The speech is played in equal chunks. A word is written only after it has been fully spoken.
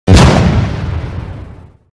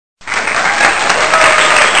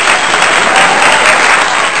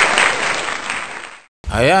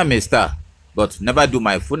I am a star, but never do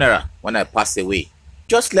my funeral when I pass away.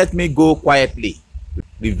 Just let me go quietly,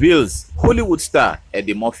 reveals Hollywood star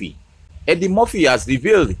Eddie Murphy. Eddie Murphy has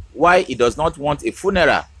revealed why he does not want a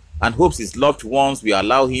funeral and hopes his loved ones will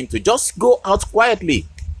allow him to just go out quietly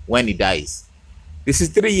when he dies. This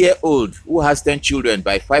 63-year-old, who has 10 children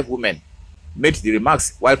by 5 women, made the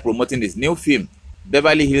remarks while promoting his new film,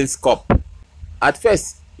 Beverly Hills Cop. At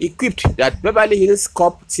first, he quipped that Beverly Hills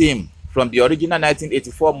Cop theme from the original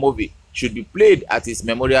 1984 movie should be played at his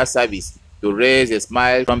memorial service to raise a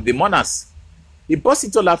smile from the mourners. He burst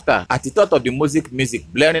into laughter at the thought of the music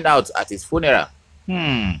blaring out at his funeral.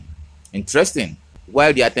 Interesting.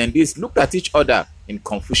 While the attendees looked at each other in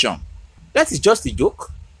confusion. That is just a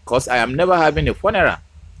joke, cause I am never having a funeral,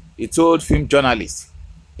 he told film journalists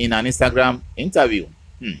in an Instagram interview.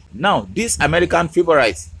 Now, this American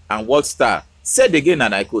favorite and world star said again,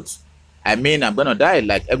 and I quote, "I mean, I'm gonna die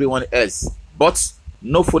like everyone else, but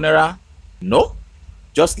no funeral, no?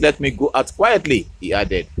 Just let me go out quietly," he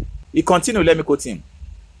added. He continued, let me quote him.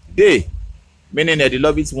 "They, meaning the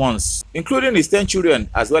loved ones, including his 10 children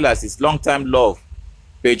as well as his longtime love,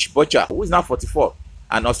 Paige Butcher, who is now 44,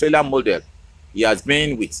 an Australian model he has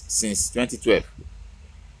been with since 2012.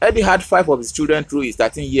 Eddie had 5 of his children through his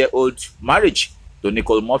 13-year-old marriage to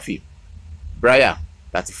Nicole Murphy. Brian,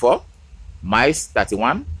 34, Miles,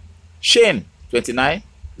 31, Shane, 29,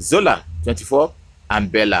 Zola, 24,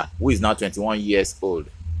 and Bella, who is now 21 years old.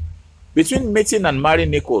 Between meeting and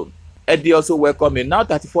marrying Nicole, Eddie also welcomed a now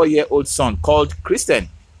 34-year-old son called Kristen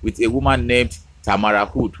with a woman named Tamara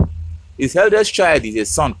Hood. His eldest child is a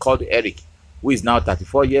son called Eric, who is now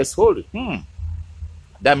 34 years old.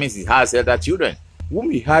 That means he has elder children,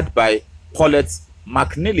 whom he had by Paulette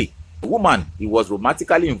McNeely, a woman he was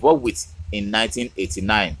romantically involved with in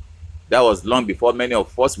 1989. That was long before many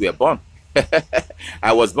of us were born.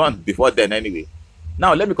 I was born before then anyway.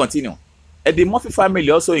 Now let me continue. Eddie Murphy family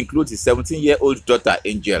also includes his 17-year-old daughter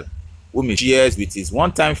Angel, whom he shares with his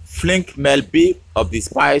one-time flink Mel B of the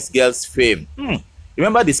Spice Girls fame.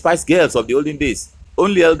 Remember the Spice Girls of the olden days?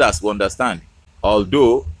 Only elders will understand.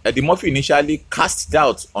 Although Eddie Murphy initially cast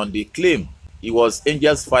doubt on the claim he was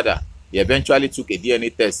Angel's father, he eventually took a DNA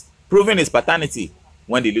test, proving his paternity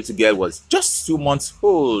when the little girl was just 2 months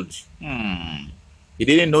old. He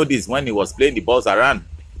didn't know this when he was playing the balls around.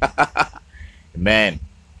 Man.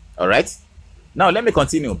 Alright? Now let me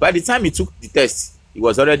continue. By the time he took the test, he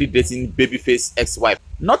was already dating Babyface's ex-wife.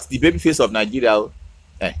 Not the Babyface of Nigeria.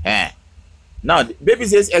 Now,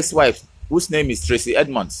 Babyface's ex-wife, whose name is Tracy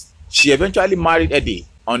Edmonds, she eventually married Eddie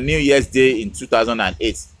on New Year's Day in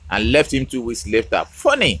 2008 and left him 2 weeks later.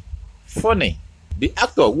 Funny. The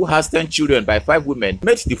actor, who has 10 children by 5 women,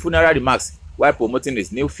 made the funeral remarks while promoting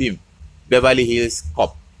his new film, Beverly Hills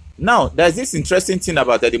Cop. Now, there's this interesting thing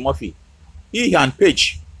about Eddie Murphy. He and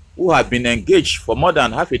Paige, who have been engaged for more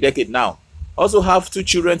than half a decade now, also have 2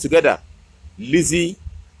 children together, Lizzie,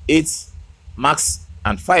 8, Max,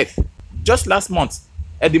 and 5. Just last month,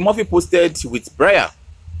 Eddie Murphy posted with Brian,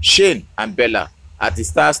 Shane, and Bella at the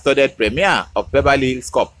star-studded premiere of Beverly Hills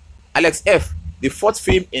Cop, Alex F., the 4th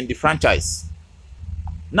film in the franchise.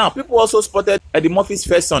 Now, people also spotted Eddie Murphy's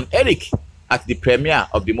first son, Eric, at the premiere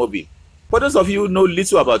of the movie. For those of you who know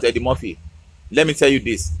little about Eddie Murphy, let me tell you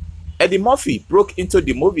this. Eddie Murphy broke into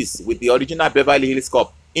the movies with the original Beverly Hills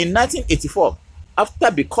Cop in 1984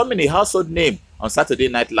 after becoming a household name on Saturday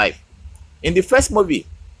Night Live. In the first movie,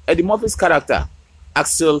 Eddie Murphy's character,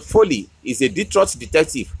 Axel Foley, is a Detroit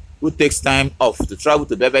detective who takes time off to travel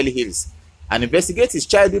to Beverly Hills and investigate his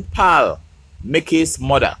childhood pal, Mickey's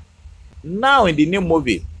murder. Now in the new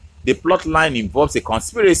movie, the plot line involves a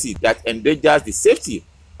conspiracy that endangers the safety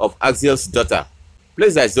of Axel's daughter,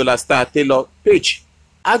 played by Zola star Taylor Paige.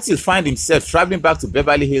 Axel finds himself traveling back to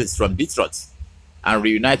Beverly Hills from Detroit and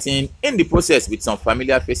reuniting in the process with some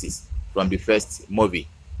familiar faces from the first movie.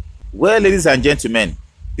 Well, ladies and gentlemen,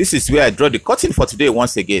 this is where I draw the curtain for today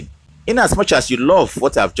once again. In as much as you love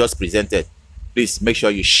what I've just presented, please make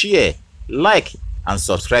sure you share, like, and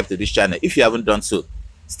subscribe to this channel if you haven't done so.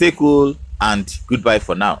 Stay cool and goodbye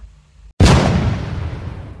for now.